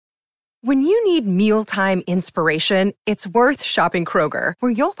When you need mealtime inspiration, it's worth shopping Kroger,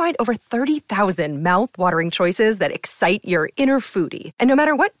 where you'll find over 30,000 mouth-watering choices that excite your inner foodie. And no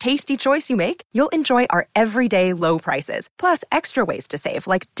matter what tasty choice you make, you'll enjoy our everyday low prices, plus extra ways to save,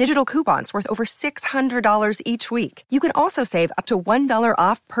 like digital coupons worth over $600 each week. You can also save up to $1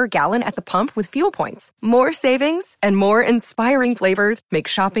 off per gallon at the pump with fuel points. More savings and more inspiring flavors make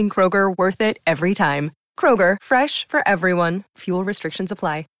shopping Kroger worth it every time. Kroger, fresh for everyone. Fuel restrictions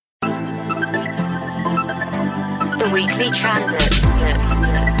apply. The Weekly Transit.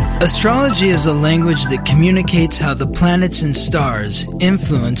 Astrology is a language that communicates how the planets and stars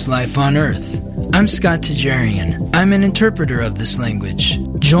influence life on Earth. I'm Scott Tajarian. I'm an interpreter of this language.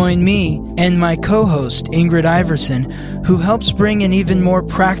 Join me and my co-host Ingrid Iverson, who helps bring an even more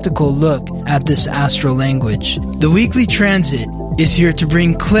practical look at this astral language. The Weekly Transit is here to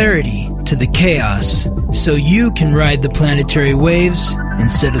bring clarity to the chaos so you can ride the planetary waves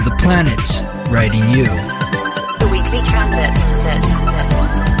instead of the planets riding you. The Weekly Transit.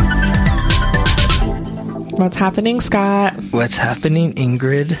 What's happening, Scott? What's happening,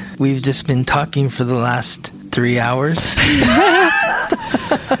 Ingrid? We've just been talking for the last 3 hours.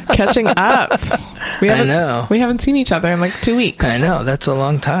 Catching up. I know. We haven't seen each other in like 2 weeks. I know. That's a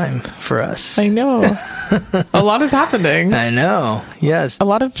long time for us. I know. A lot is happening. I know. Yes. A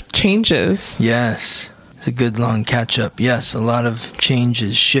lot of changes. Yes. It's a good long catch up. Yes. A lot of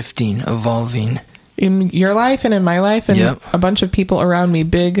changes, shifting, evolving. In your life and in my life and a bunch of people around me,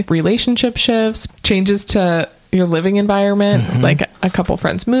 big relationship shifts, changes to your living environment, like a couple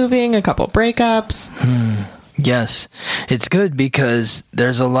friends moving, a couple breakups. Yes. It's good because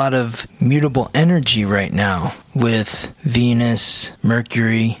there's a lot of mutable energy right now with Venus,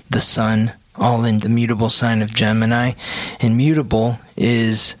 Mercury, the Sun, all in the mutable sign of Gemini. And mutable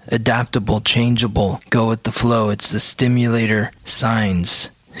is adaptable, changeable, go with the flow. It's the stimulator signs.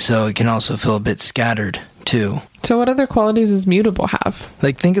 So it can also feel a bit scattered, too. So what other qualities does mutable have?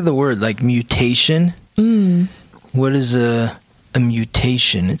 Like, think of the word, like mutation. What is a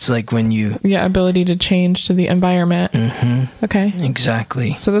mutation? It's like when you... Yeah, ability to change to the environment. Okay.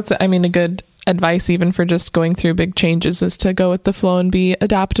 Exactly. So that's, I mean, a good advice even for just going through big changes is to go with the flow and be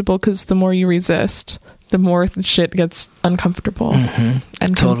adaptable, because the more you resist, the more shit gets uncomfortable.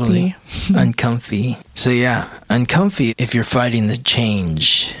 And totally. Uncomfy. So yeah, uncomfy if you're fighting the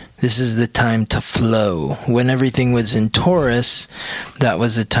change. This is the time to flow. When everything was in Taurus, that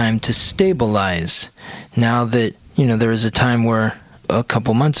was a time to stabilize. Now that, there was a time where a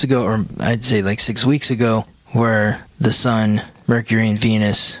couple months ago, or I'd say like 6 weeks ago, where the Sun, Mercury, and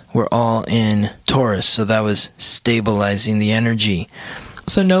Venus were all in Taurus. So that was stabilizing the energy.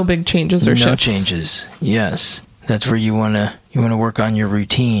 So no big changes or shifts? No changes, yes. That's where you want to work on your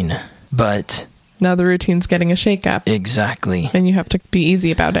routine. But now the routine's getting a shake-up. Exactly. And you have to be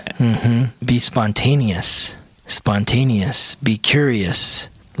easy about it. Be spontaneous. Be curious.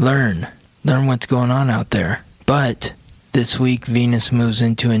 Learn what's going on out there. But this week, Venus moves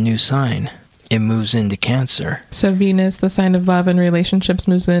into a new sign. It moves into Cancer. So Venus, the sign of love and relationships,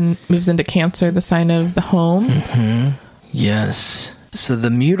 moves into Cancer, the sign of the home. Yes. So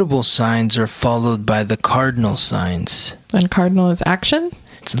the mutable signs are followed by the cardinal signs. And cardinal is action?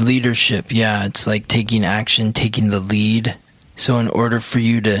 It's leadership. Yeah, it's like taking action, taking the lead. So in order for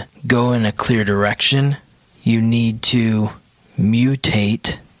you to go in a clear direction, you need to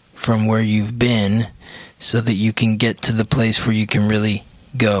mutate from where you've been so that you can get to the place where you can really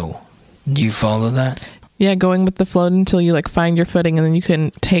go. Do you follow that? Yeah, going with the flow until you find your footing and then you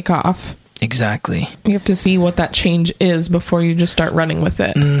can take off. Exactly. You have to see what that change is before you just start running with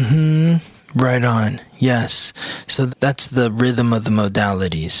it. Right on. Yes. So that's the rhythm of the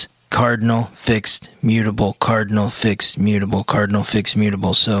modalities. Cardinal, fixed, mutable, cardinal, fixed, mutable, cardinal, fixed,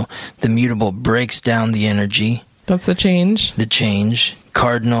 mutable. So the mutable breaks down the energy. That's the change. The change.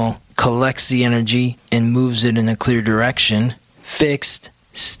 Cardinal collects the energy and moves it in a clear direction. Fixed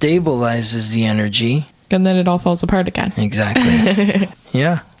stabilizes the energy. And then it all falls apart again. Exactly.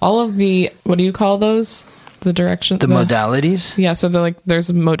 Yeah. All of the, what do you call those? The direction? The modalities? Yeah, so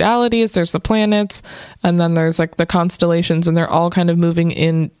there's modalities, there's the planets, and then there's the constellations, and they're all kind of moving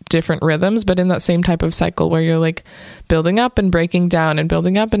in different rhythms, but in that same type of cycle where you're building up and breaking down and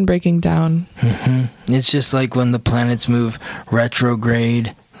building up and breaking down. It's just like when the planets move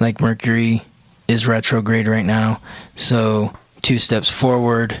retrograde, like Mercury is retrograde right now. So 2 steps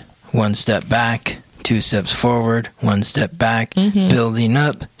forward, 1 step back. 2 steps forward, 1 step back, building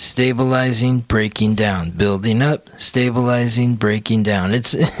up, stabilizing, breaking down, building up, stabilizing, breaking down.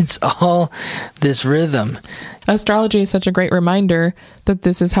 It's all this rhythm. Astrology is such a great reminder that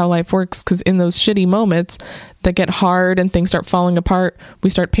this is how life works, because in those shitty moments, that get hard and things start falling apart, we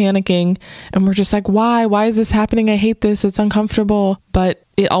start panicking and we're just like, why is this happening? I hate this. It's uncomfortable. But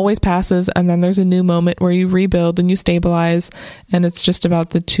it always passes. And then there's a new moment where you rebuild and you stabilize. And it's just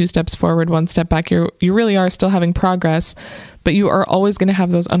about the 2 steps forward, 1 step back. You really are still having progress, but you are always going to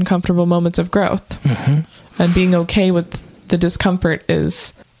have those uncomfortable moments of growth. Mm-hmm. And being okay with the discomfort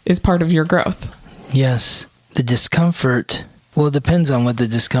is part of your growth. Yes. The discomfort, well, it depends on what the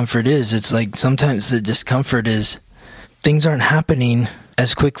discomfort is. It's like sometimes the discomfort is things aren't happening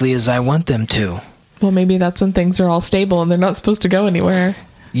as quickly as I want them to. Well, maybe that's when things are all stable and they're not supposed to go anywhere.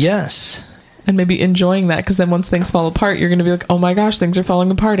 Yes. And maybe enjoying that, because then once things fall apart, you're going to be like, oh my gosh, things are falling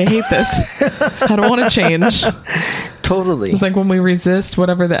apart. I hate this. I don't want to change. Totally. It's like when we resist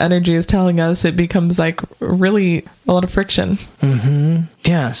whatever the energy is telling us, it becomes like really a lot of friction. Mm-hmm.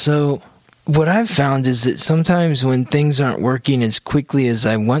 Yeah. So what I've found is that sometimes when things aren't working as quickly as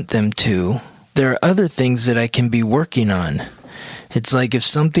I want them to, there are other things that I can be working on. It's like if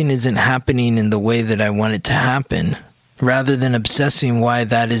something isn't happening in the way that I want it to happen, rather than obsessing why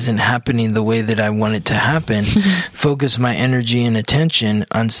that isn't happening the way that I want it to happen, focus my energy and attention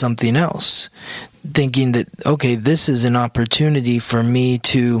on something else. Thinking that, okay, this is an opportunity for me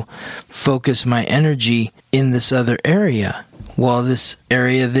to focus my energy in this other area, while this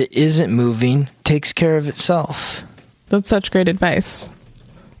area that isn't moving takes care of itself. That's such great advice.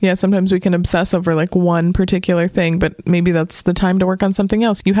 Yeah, sometimes we can obsess over like one particular thing, but maybe that's the time to work on something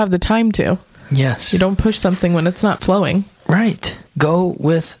else. You have the time to. Yes. You don't push something when it's not flowing. Right. Go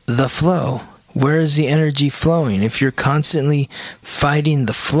with the flow. Where is the energy flowing? If you're constantly fighting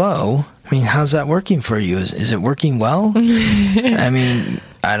the flow, I mean, how's that working for you? Is it working well? I mean,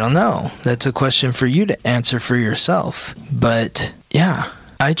 I don't know. That's a question for you to answer for yourself. But yeah,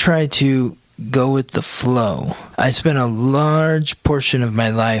 I try to go with the flow. I spent a large portion of my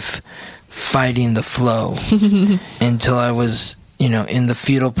life fighting the flow until I was, in the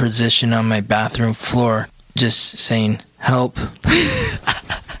fetal position on my bathroom floor, just saying, help.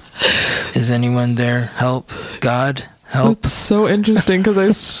 Is anyone there? Help. God, help. It's so interesting because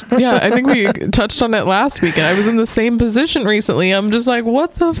I think we touched on it last week, and I was in the same position recently. I'm just like,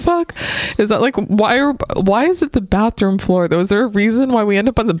 what the fuck is that? Like, why is it the bathroom floor though? Is there a reason why we end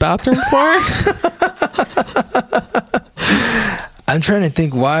up on the bathroom floor? I'm trying to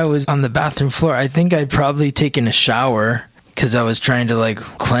think why I was on the bathroom floor. I think I'd probably taken a shower because I was trying to like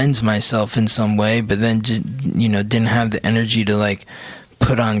cleanse myself in some way, but then just, didn't have the energy to like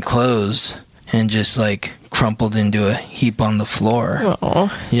put on clothes and just like crumpled into a heap on the floor.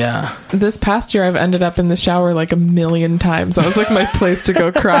 Oh. Yeah. This past year I've ended up in the shower like 1,000,000 times. That was like my place to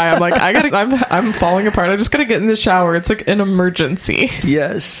go cry. I'm like, I'm falling apart. I just gotta get in the shower. It's like an emergency.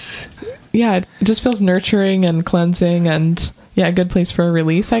 Yes. Yeah, it just feels nurturing and cleansing, and yeah, a good place for a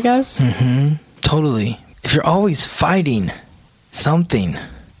release, I guess. Mm-hmm. Totally. If you're always fighting something,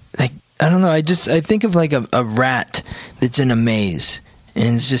 like, I don't know, I think of like a rat that's in a maze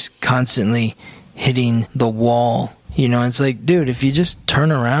and it's just constantly hitting the wall. It's like, dude, if you just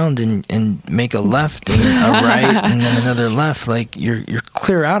turn around and make a left and a right and then another left, like you're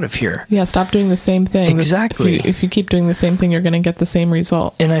clear out of here. Yeah, stop doing the same thing. Exactly. If you keep doing the same thing, you're going to get the same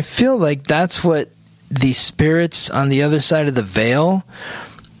result. And I feel like that's what the spirits on the other side of the veil,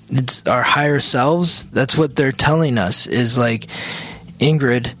 it's our higher selves, that's what they're telling us is like,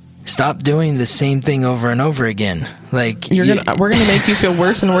 Ingrid, stop doing the same thing over and over again. Like we're gonna make you feel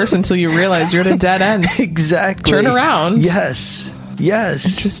worse and worse until you realize you're at a dead end. Exactly. Turn around. Yes.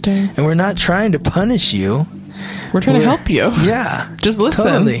 Interesting. And we're not trying to punish you. We're trying to help you. Yeah. Just listen.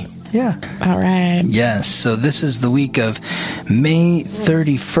 Totally. Yeah. All right. Yes. So this is the week of May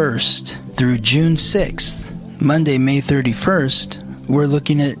 31st through June 6th. Monday, May 31st, we're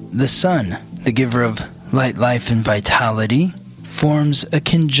looking at the sun, the giver of light, life, and vitality, forms a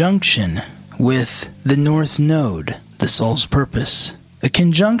conjunction with the North Node, the soul's purpose. A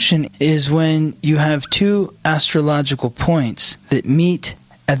conjunction is when you have two astrological points that meet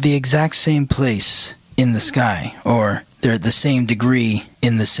at the exact same place in the sky, or they're at the same degree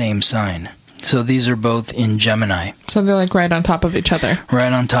in the same sign. So these are both in Gemini. So they're like right on top of each other.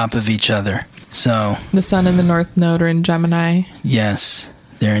 Right on top of each other. So the sun and the North Node are in Gemini. Yes,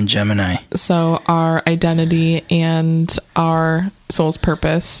 they're in Gemini. So our identity and our soul's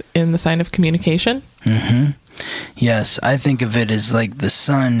purpose in the sign of communication. Mm-hmm. Yes, I think of it as like the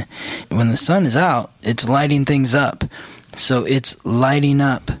sun. When the sun is out, it's lighting things up. So it's lighting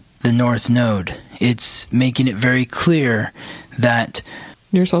up the North Node. It's making it very clear that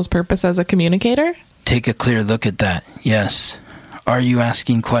your soul's purpose as a communicator? Take a clear look at that. Yes. Are you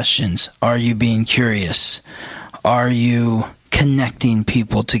asking questions? Are you being curious? Are you connecting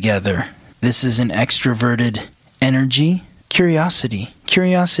people together? This is an extroverted energy. Curiosity.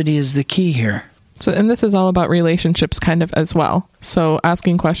 Curiosity is the key here. So, and this is all about relationships kind of as well. So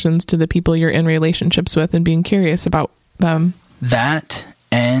asking questions to the people you're in relationships with and being curious about them. That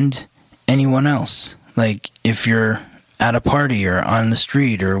and anyone else. Like if you're at a party or on the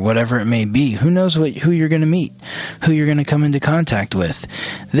street or whatever it may be, who knows who you're going to meet, who you're going to come into contact with.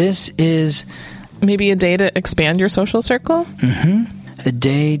 This is... Maybe a day to expand your social circle? Mm-hmm. A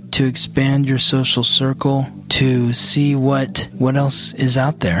day to expand your social circle, to see what else is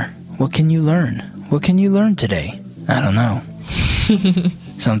out there. What can you learn? What can you learn today? I don't know.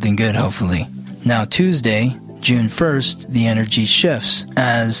 Something good, hopefully. Now, Tuesday, June 1st, the energy shifts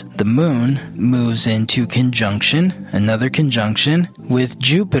as the moon moves into conjunction, another conjunction, with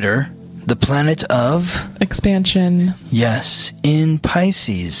Jupiter, the planet of... expansion. Yes, in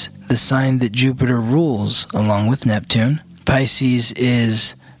Pisces, the sign that Jupiter rules, along with Neptune. Pisces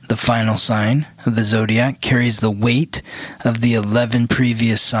is the final sign of the zodiac, carries the weight of the 11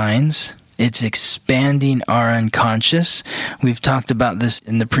 previous signs. It's expanding our unconscious. We've talked about this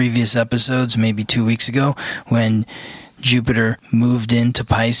in the previous episodes, maybe 2 weeks ago, when Jupiter moved into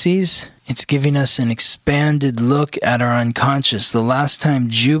Pisces. It's giving us an expanded look at our unconscious. The last time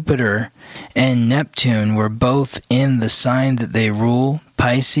Jupiter and Neptune were both in the sign that they rule,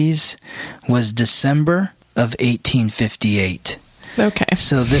 Pisces, was December of 1858. Okay.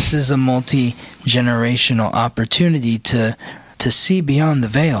 So this is a multi-generational opportunity to see beyond the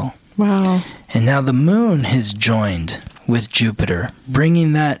veil. Wow. And now the moon has joined with Jupiter,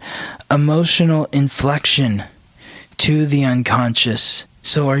 bringing that emotional inflection to the unconscious.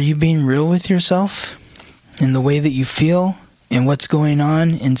 So are you being real with yourself in the way that you feel and what's going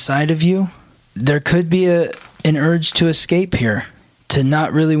on inside of you? There could be an urge to escape here, to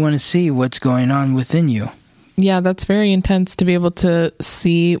not really want to see what's going on within you. Yeah, that's very intense to be able to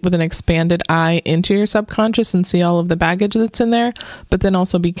see with an expanded eye into your subconscious and see all of the baggage that's in there, but then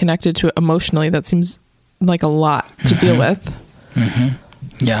also be connected to it emotionally. That seems like a lot to deal with. Mm-hmm.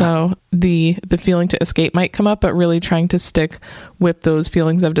 Yeah. So the feeling to escape might come up, but really trying to stick with those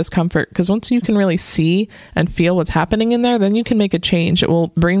feelings of discomfort. Because once you can really see and feel what's happening in there, then you can make a change. It will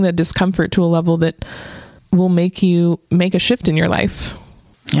bring the discomfort to a level that will make you make a shift in your life.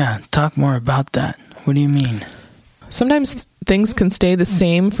 Yeah, talk more about that. What do you mean? Sometimes things can stay the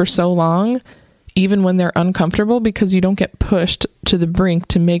same for so long, even when they're uncomfortable, because you don't get pushed to the brink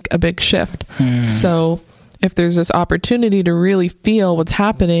to make a big shift. So if there's this opportunity to really feel what's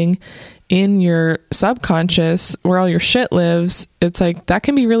happening in your subconscious, where all your shit lives, it's like that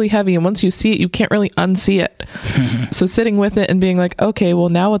can be really heavy. And once you see it, you can't really unsee it. So sitting with it and being like, okay, well,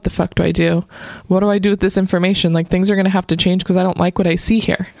 now what the fuck do I do? What do I do with this information? Like, things are going to have to change because I don't like what I see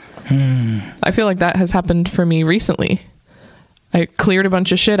here. I feel like that has happened for me recently. I cleared a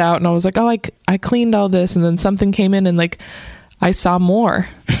bunch of shit out and I was like, oh, I cleaned all this. And then something came in and like, I saw more.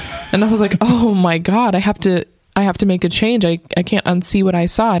 And I was like, oh my God, I have to make a change. I can't unsee what I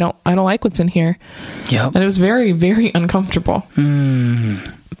saw. I don't like what's in here. Yep. And it was very, very uncomfortable.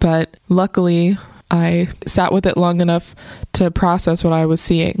 But luckily I sat with it long enough to process what I was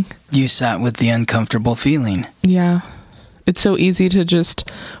seeing. You sat with the uncomfortable feeling. Yeah. It's so easy to just,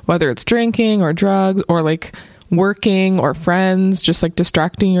 whether it's drinking or drugs or like working or friends, just like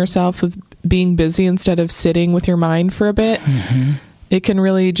distracting yourself with being busy instead of sitting with your mind for a bit. It can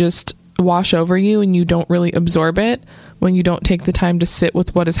really just wash over you and you don't really absorb it when you don't take the time to sit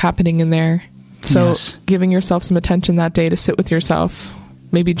with what is happening in there. So Yes. Giving yourself some attention that day to sit with yourself,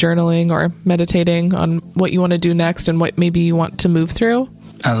 maybe journaling or meditating on what you want to do next and what maybe you want to move through.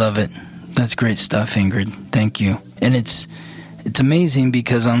 I love it. That's great stuff, Ingrid. Thank you. And it's amazing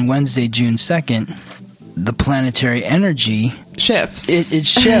because on Wednesday, June 2nd, the planetary energy Shifts. it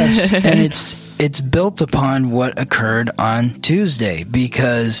shifts and it's built upon what occurred on Tuesday,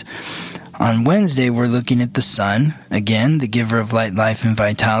 because on Wednesday we're looking at the sun, again, the giver of light, life, and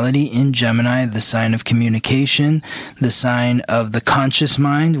vitality, in Gemini, the sign of communication, the sign of the conscious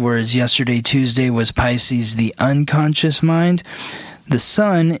mind, whereas yesterday, Tuesday, was Pisces, the unconscious mind. The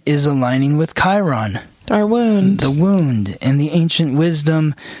sun is aligning with Chiron, Our wound. the wound, and the ancient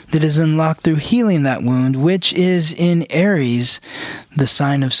wisdom that is unlocked through healing that wound, which is in Aries, the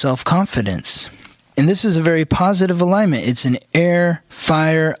sign of self-confidence. And this is a very positive alignment. It's an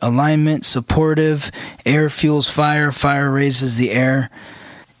air-fire alignment, supportive. Air fuels fire, fire raises the air.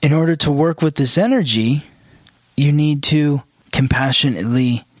 In order to work with this energy, you need to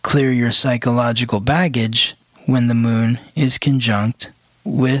compassionately clear your psychological baggage when the moon is conjunct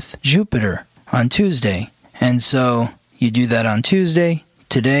with Jupiter on Tuesday. And so you do that on Tuesday.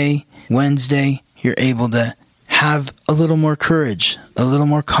 Today, Wednesday, you're able to have a little more courage, a little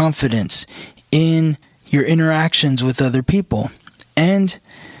more confidence in your interactions with other people. And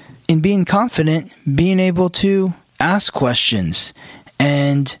in being confident, being able to ask questions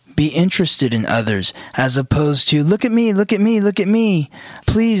and be interested in others, as opposed to, look at me, look at me, look at me.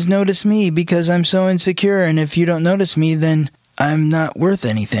 Please notice me because I'm so insecure. And if you don't notice me, then I'm not worth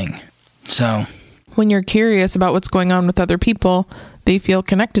anything. So when you're curious about what's going on with other people, they feel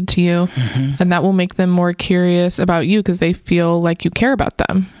connected to you, and that will make them more curious about you because they feel like you care about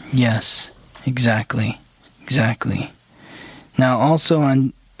them. Yes, exactly. Exactly. Now, also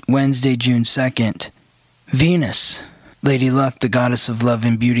on Wednesday, June 2nd, Venus, Lady Luck, the goddess of love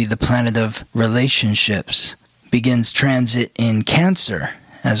and beauty, the planet of relationships, begins transit in Cancer.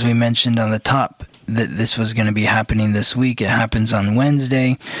 As we mentioned on the top, that this was going to be happening this week. It happens on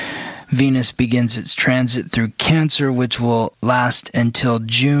Wednesday. Venus begins its transit through Cancer, which will last until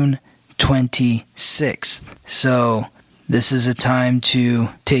June 26th. So this is a time to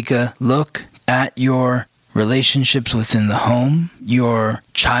take a look at your relationships within the home, your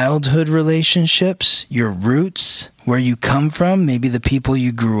childhood relationships, your roots, where you come from, maybe the people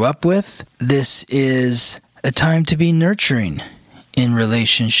you grew up with. This is a time to be nurturing in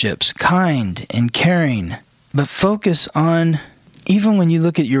relationships, kind and caring, but focus on, even when you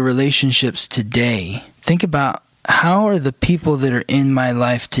look at your relationships today, think about, how are the people that are in my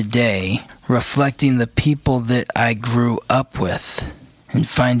life today reflecting the people that I grew up with, and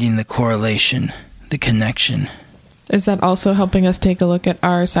finding the correlation, the connection. Is that also helping us take a look at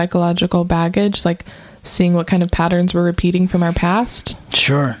our psychological baggage, like seeing what kind of patterns we're repeating from our past?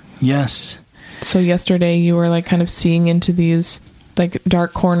 Sure, yes. So yesterday you were like kind of seeing into these like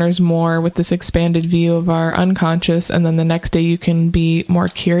dark corners more with this expanded view of our unconscious, and then the next day you can be more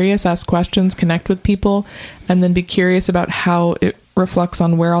curious, ask questions, connect with people, and then be curious about how it reflects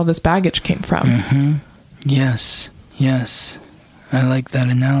on where all this baggage came from. Yes, yes. I like that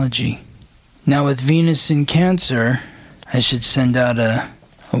analogy. Now with Venus in Cancer, I should send out a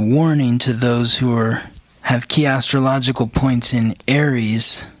warning to those who have key astrological points in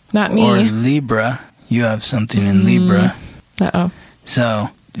Aries. Not me. Or Libra. You have something in Libra. Uh-oh. So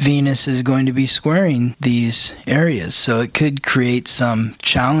Venus is going to be squaring these areas, so it could create some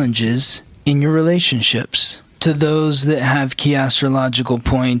challenges in your relationships. To those that have key astrological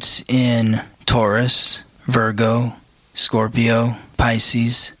points in Taurus, Virgo, Scorpio,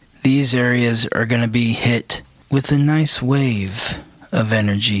 Pisces, these areas are going to be hit with a nice wave of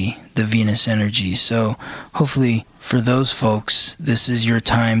energy, the Venus energy. So hopefully for those folks, this is your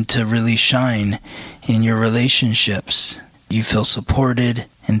time to really shine in your relationships. You feel supported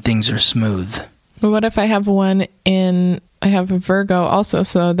and things are smooth. But what if I have I have a Virgo also,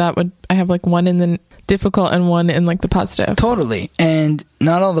 so I have like one in the difficult and one in like the positive. Totally. And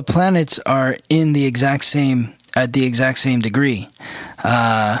not all the planets are in the exact same, at the exact same degree.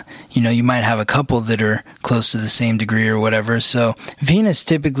 You might have a couple that are close to the same degree or whatever. So Venus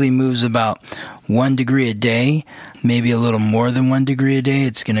typically moves about 1 degree a day, maybe a little more than 1 degree a day.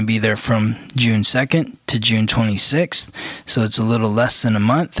 It's going to be there from June 2nd to June 26th. So it's a little less than a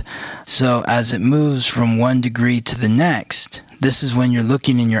month. So as it moves from 1 degree to the next, this is when you're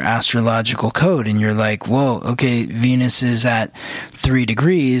looking in your astrological code and you're like, whoa, okay, Venus is at 3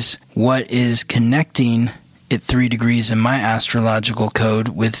 degrees. What is connecting at 3 degrees in my astrological code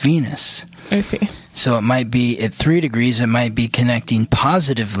with Venus? I see. So it might be at 3 degrees, it might be connecting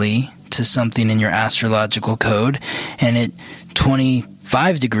positively to something in your astrological code. And at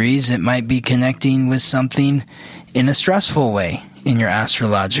 25 degrees, it might be connecting with something in a stressful way in your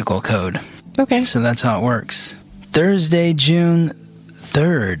astrological code. Okay. So that's how it works. Thursday, June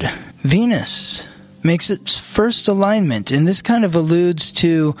 3rd, Venus makes its first alignment. And this kind of alludes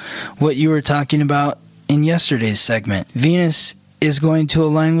to what you were talking about in yesterday's segment. Venus is going to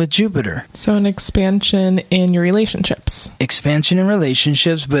align with Jupiter. So an expansion in your relationships. Expansion in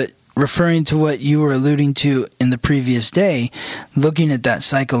relationships, but referring to what you were alluding to in the previous day, looking at that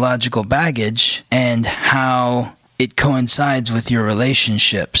psychological baggage and how it coincides with your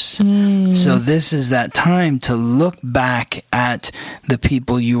relationships. So this is that time to look back at the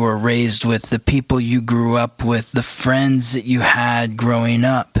people you were raised with, the people you grew up with, the friends that you had growing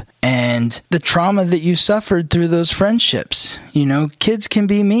up, and the trauma that you suffered through those friendships. Kids can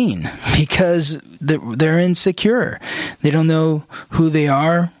be mean because they're insecure. They don't know who they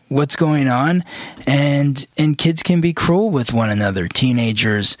are, what's going on, and kids can be cruel with one another,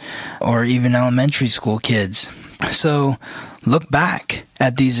 teenagers or even elementary school kids. So look back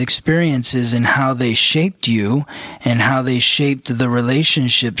at these experiences and how they shaped you and how they shaped the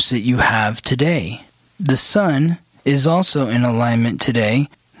relationships that you have today. The sun is also in alignment today.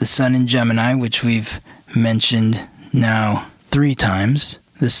 The sun in Gemini, which we've mentioned now 3 times.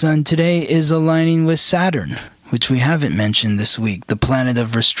 The sun today is aligning with Saturn, which we haven't mentioned this week. The planet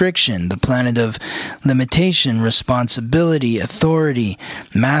of restriction, the planet of limitation, responsibility, authority,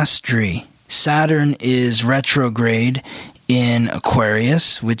 mastery. Saturn is retrograde in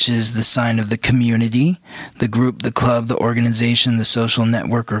Aquarius, which is the sign of the community, the group, the club, the organization, the social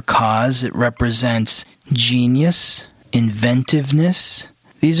network or cause. It represents genius, inventiveness.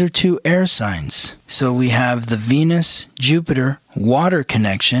 These are 2 air signs. So we have the Venus-Jupiter water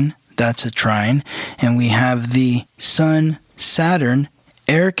connection, that's a trine, and we have the Sun-Saturn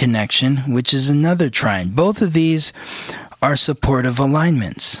air connection, which is another trine. Both of these are supportive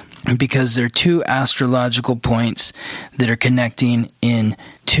alignments because they're 2 astrological points that are connecting in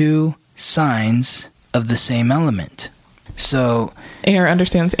 2 signs of the same element. So air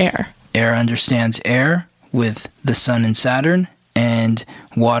understands air. Air understands air with the Sun and Saturn, and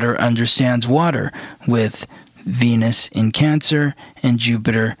water understands water with Venus in Cancer and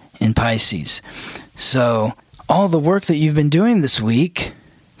Jupiter in Pisces. So all the work that you've been doing this week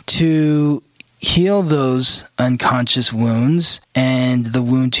to heal those unconscious wounds and the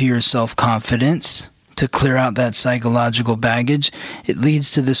wound to your self-confidence, to clear out that psychological baggage, it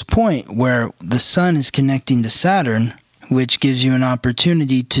leads to this point where the Sun is connecting to Saturn, which gives you an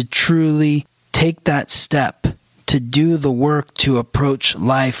opportunity to truly take that step, to do the work to approach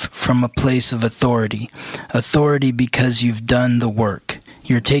life from a place of authority. Authority because you've done the work.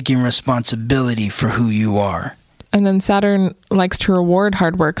 You're taking responsibility for who you are. And then Saturn likes to reward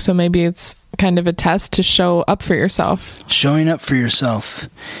hard work, so maybe it's kind of a test to show up for yourself. Showing up for yourself.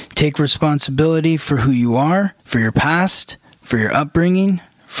 Take responsibility for who you are, for your past, for your upbringing,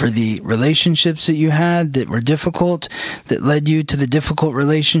 for the relationships that you had that were difficult, that led you to the difficult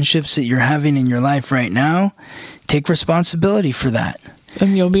relationships that you're having in your life right now. Take responsibility for that.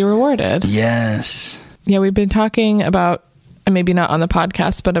 And you'll be rewarded. Yes. Yeah, we've been talking about, maybe not on the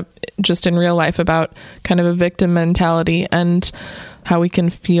podcast, but just in real life, about kind of a victim mentality and how we can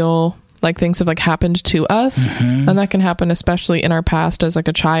feel like things have happened to us. Mm-hmm. And that can happen especially in our past as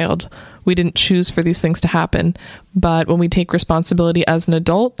a child. We didn't choose for these things to happen. But when we take responsibility as an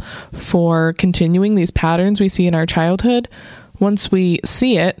adult for continuing these patterns we see in our childhood, once we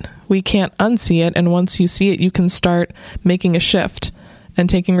see it, we can't unsee it. And once you see it, you can start making a shift and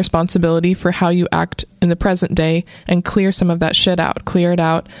taking responsibility for how you act in the present day and clear some of that shit out, clear it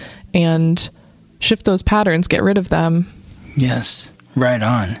out and shift those patterns, get rid of them. Yes, right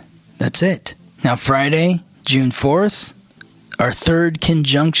on. That's it. Now Friday, June 4th, our 3rd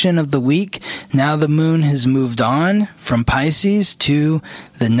conjunction of the week. Now the moon has moved on from Pisces to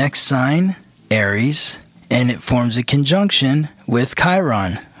the next sign, Aries, and it forms a conjunction with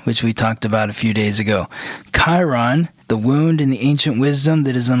Chiron, which we talked about a few days ago. Chiron, the wound and the ancient wisdom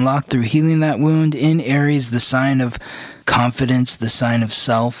that is unlocked through healing that wound in Aries, the sign of confidence, the sign of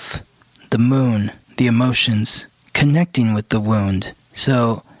self, the moon, the emotions, connecting with the wound.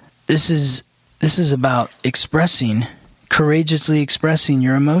 So this is about courageously expressing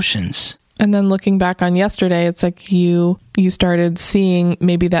your emotions. And then looking back on yesterday, it's like you started seeing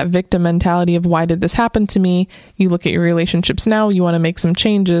maybe that victim mentality of why did this happen to me? You look at your relationships now, you want to make some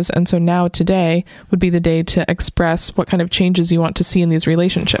changes. And so now today would be the day to express what kind of changes you want to see in these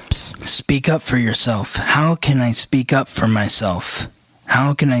relationships. Speak up for yourself. How can I speak up for myself?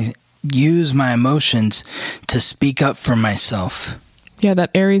 How can I use my emotions to speak up for myself? Yeah,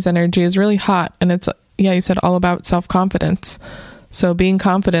 that Aries energy is really hot. And it's, you said all about self-confidence. So being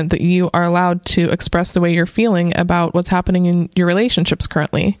confident that you are allowed to express the way you're feeling about what's happening in your relationships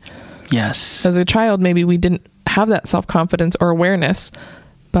currently. Yes. As a child, maybe we didn't have that self-confidence or awareness,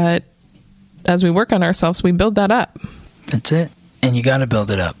 but as we work on ourselves, we build that up. That's it. And you got to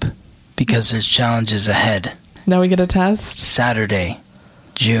build it up because there's challenges ahead. Now we get a test. Saturday,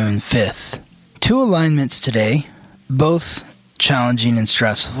 June 5th. 2 alignments today, both challenging and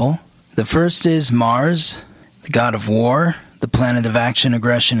stressful. The first is Mars, the god of war, the planet of action,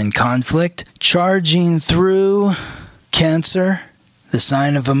 aggression, and conflict, charging through Cancer, the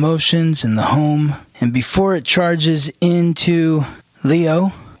sign of emotions in the home. And before it charges into Leo,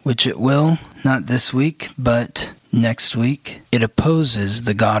 which it will, not this week, but next week, it opposes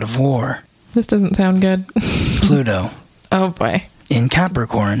the god of war. This doesn't sound good. Pluto. Oh boy. In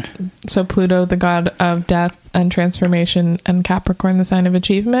Capricorn. So Pluto, the god of death and transformation, and Capricorn, the sign of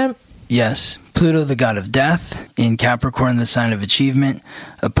achievement? Yes, Pluto, the god of death, in Capricorn, the sign of achievement,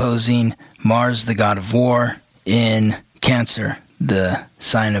 opposing Mars, the god of war, in Cancer, the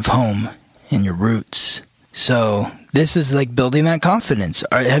sign of home and your roots. So this is like building that confidence.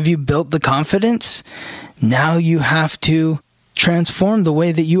 Have you built the confidence? Now you have to transform the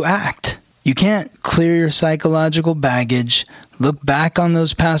way that you act. You can't clear your psychological baggage, look back on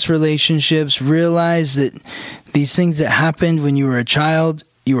those past relationships, realize that these things that happened when you were a child,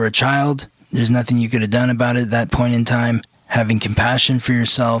 There's nothing you could have done about it at that point in time. Having compassion for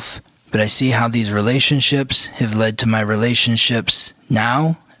yourself. But I see how these relationships have led to my relationships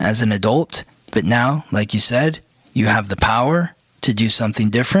now as an adult. But now, like you said, you have the power to do something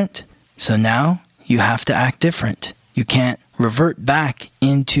different. So now you have to act different. You can't revert back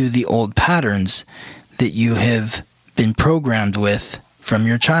into the old patterns that you have been programmed with from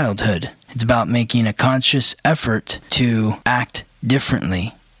your childhood. It's about making a conscious effort to act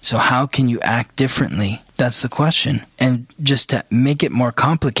differently. So how can you act differently? That's the question. And just to make it more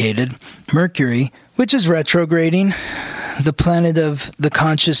complicated, Mercury, which is retrograding, the planet of the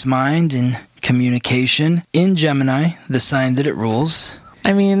conscious mind and communication in Gemini, the sign that it rules.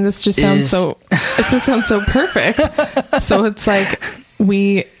 I mean, this just sounds so perfect. So it's like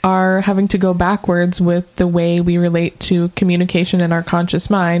we are having to go backwards with the way we relate to communication in our conscious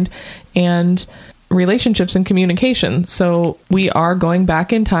mind and relationships and communication. So we are going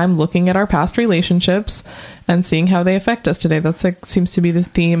back in time, looking at our past relationships and seeing how they affect us today. That's like seems to be the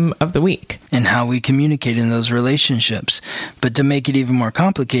theme of the week. And how we communicate in those relationships. But to make it even more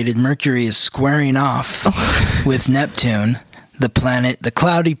complicated, Mercury is squaring off with Neptune, the planet, the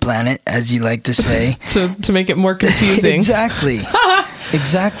cloudy planet, as you like to say. So to make it more confusing. Exactly.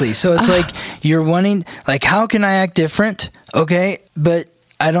 Exactly. So it's like you're wanting, like, how can I act different? Okay, but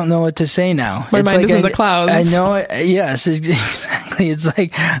I don't know what to say now. My it's mind like is in the clouds. I know. Yes, exactly. It's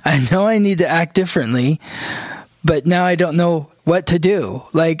like I know I need to act differently, but now I don't know what to do.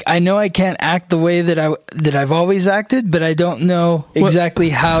 Like I know I can't act the way that I've always acted, but I don't know exactly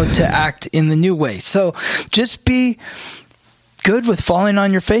how to act in the new way. So just be good with falling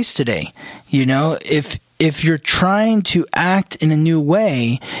on your face today. You know, if you're trying to act in a new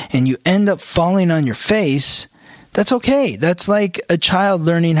way and you end up falling on your face, that's okay. That's like a child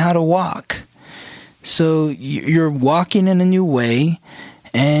learning how to walk. So you're walking in a new way,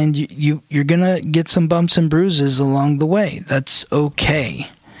 and you're going to get some bumps and bruises along the way. That's okay.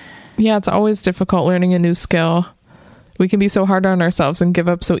 Yeah, it's always difficult learning a new skill. We can be so hard on ourselves and give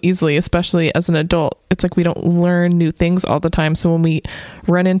up so easily, especially as an adult. It's like we don't learn new things all the time. So when we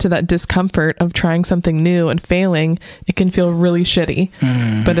run into that discomfort of trying something new and failing, it can feel really shitty.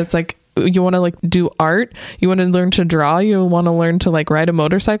 But it's like, you want to like do art, you want to learn to draw, you want to learn to like ride a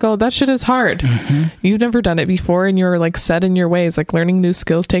motorcycle, that shit is hard. You've never done it before and you're like set in your ways. Like learning new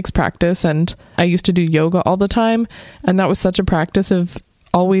skills takes practice. And I used to do yoga all the time, and that was such a practice of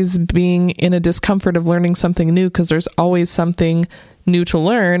always being in a discomfort of learning something new, because there's always something new to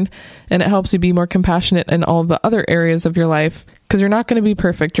learn, and it helps you be more compassionate in all the other areas of your life, because you're not going to be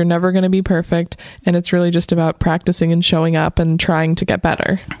perfect. You're never going to be perfect. And it's really just about practicing and showing up and trying to get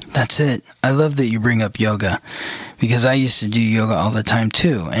better. That's it. I love that you bring up yoga, because I used to do yoga all the time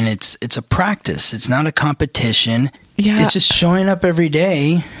too. And it's a practice. It's not a competition. Yeah. It's just showing up every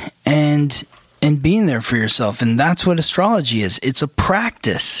day and being there for yourself. And that's what astrology is. It's a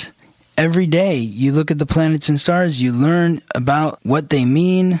practice. Every day you look at the planets and stars, you learn about what they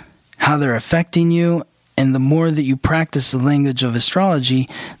mean, how they're affecting you. And the more that you practice the language of astrology,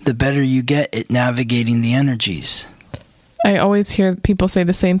 the better you get at navigating the energies. I always hear people say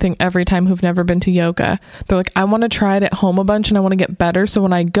the same thing every time who've never been to yoga. They're like, I want to try it at home a bunch and I want to get better, so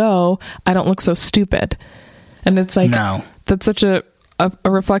when I go, I don't look so stupid. And it's like, no. That's such a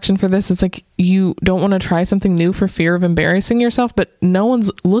reflection for this. It's like you don't want to try something new for fear of embarrassing yourself, but no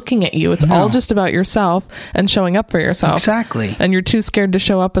one's looking at you. It's all just about yourself and showing up for yourself. Exactly. And you're too scared to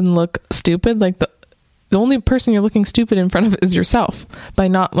show up and look stupid. Like the only person you're looking stupid in front of is yourself by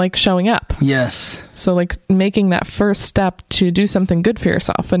not like showing up. Yes. So like making that first step to do something good for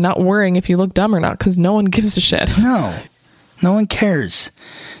yourself and not worrying if you look dumb or not, because no one gives a shit. No one cares.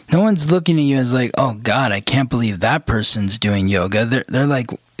 No one's looking at you as like, oh God, I can't believe that person's doing yoga. They're like,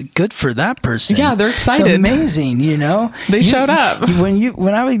 good for that person. Yeah, they're excited. Amazing, you know? They showed up.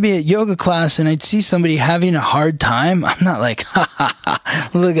 When I would be at yoga class and I'd see somebody having a hard time, I'm not like, ha ha ha,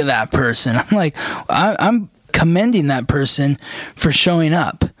 look at that person. I'm like, I'm commending that person for showing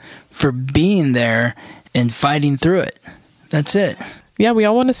up, for being there and fighting through it. That's it. Yeah, we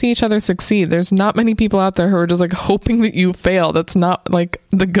all want to see each other succeed. There's not many people out there who are just like hoping that you fail. That's not like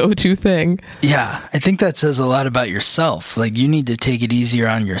the go-to thing. Yeah, I think that says a lot about yourself. Like you need to take it easier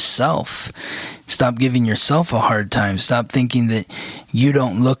on yourself. Stop giving yourself a hard time. Stop thinking that you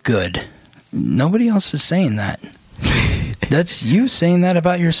don't look good. Nobody else is saying that. That's you saying that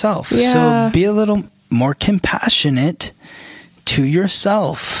about yourself. Yeah. So be a little more compassionate to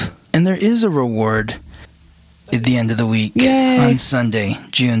yourself. And there is a reward at the end of the week. Yay. On Sunday,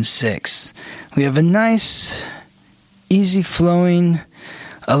 June 6th. We have a nice, easy-flowing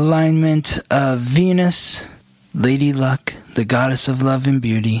alignment of Venus, Lady Luck, the goddess of love and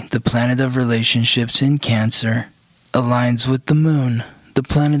beauty, the planet of relationships in Cancer, aligns with the moon, the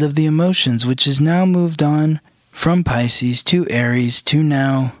planet of the emotions, which has now moved on from Pisces to Aries to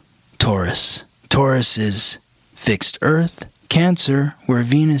now Taurus. Taurus is fixed earth. Cancer, where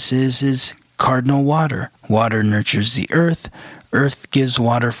Venus is cardinal water. Water nurtures the earth. Earth gives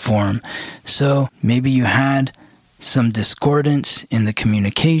water form. So maybe you had some discordance in the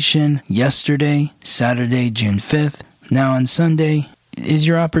communication yesterday, Saturday, June 5th. Now on Sunday is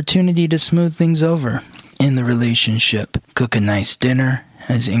your opportunity to smooth things over in the relationship. Cook a nice dinner,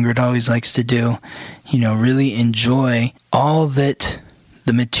 as Ingrid always likes to do. Really enjoy all that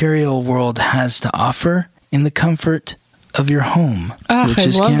the material world has to offer in the comfort of your home, which I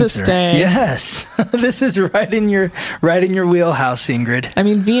is love Cancer. this day. Yes, this is right in your wheelhouse, Ingrid. I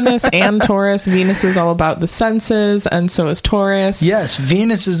mean, Venus and Taurus. Venus is all about the senses, and so is Taurus. Yes,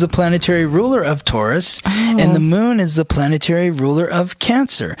 Venus is the planetary ruler of Taurus, and the moon is the planetary ruler of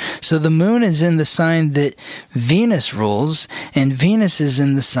Cancer. So the moon is in the sign that Venus rules, and Venus is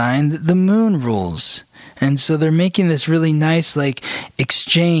in the sign that the moon rules. And so they're making this really nice,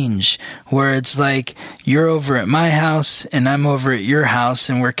 exchange where it's like you're over at my house and I'm over at your house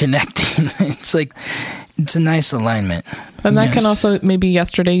and we're connecting. It's a nice alignment. And that can also, maybe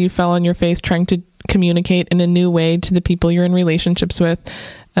yesterday you fell on your face trying to communicate in a new way to the people you're in relationships with.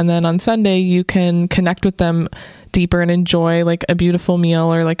 And then on Sunday, you can connect with them deeper and enjoy a beautiful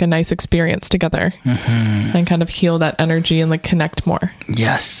meal or a nice experience together and kind of heal that energy and connect more.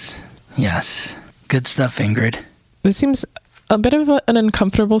 Yes. Good stuff, Ingrid. This seems a bit of an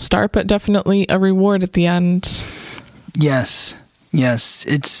uncomfortable start, but definitely a reward at the end. Yes.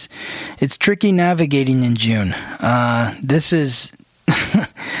 It's tricky navigating in June. This is,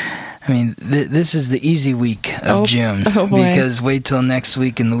 this is the easy week of June. Oh boy. Because wait till next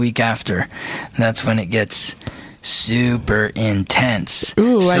week and the week after. That's when it gets super intense.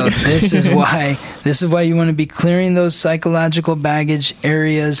 Ooh, so this is why you want to be clearing those psychological baggage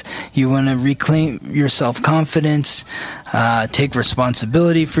areas. You want to reclaim your self-confidence, take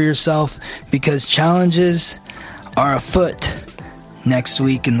responsibility for yourself, because challenges are afoot next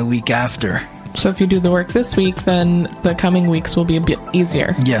week and the week after. So if you do the work this week, then the coming weeks will be a bit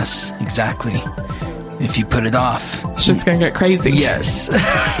easier. Yes, exactly. If you put it off, shit's gonna get crazy. Yes.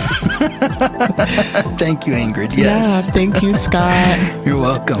 Thank you, Ingrid. Yes. Yeah, thank you, Scott. You're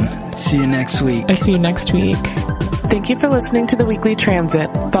welcome. See you next week. I see you next week. Thank you for listening to The Weekly Transit.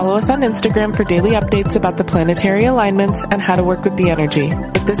 Follow us on Instagram for daily updates about the planetary alignments and how to work with the energy.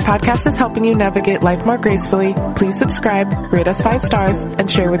 If this podcast is helping you navigate life more gracefully, please subscribe, rate us 5 stars, and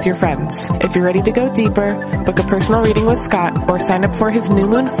share with your friends. If you're ready to go deeper, book a personal reading with Scott or sign up for his new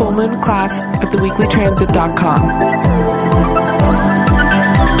moon, full moon class at theweeklytransit.com.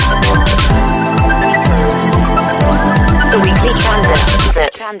 The Weekly Transit.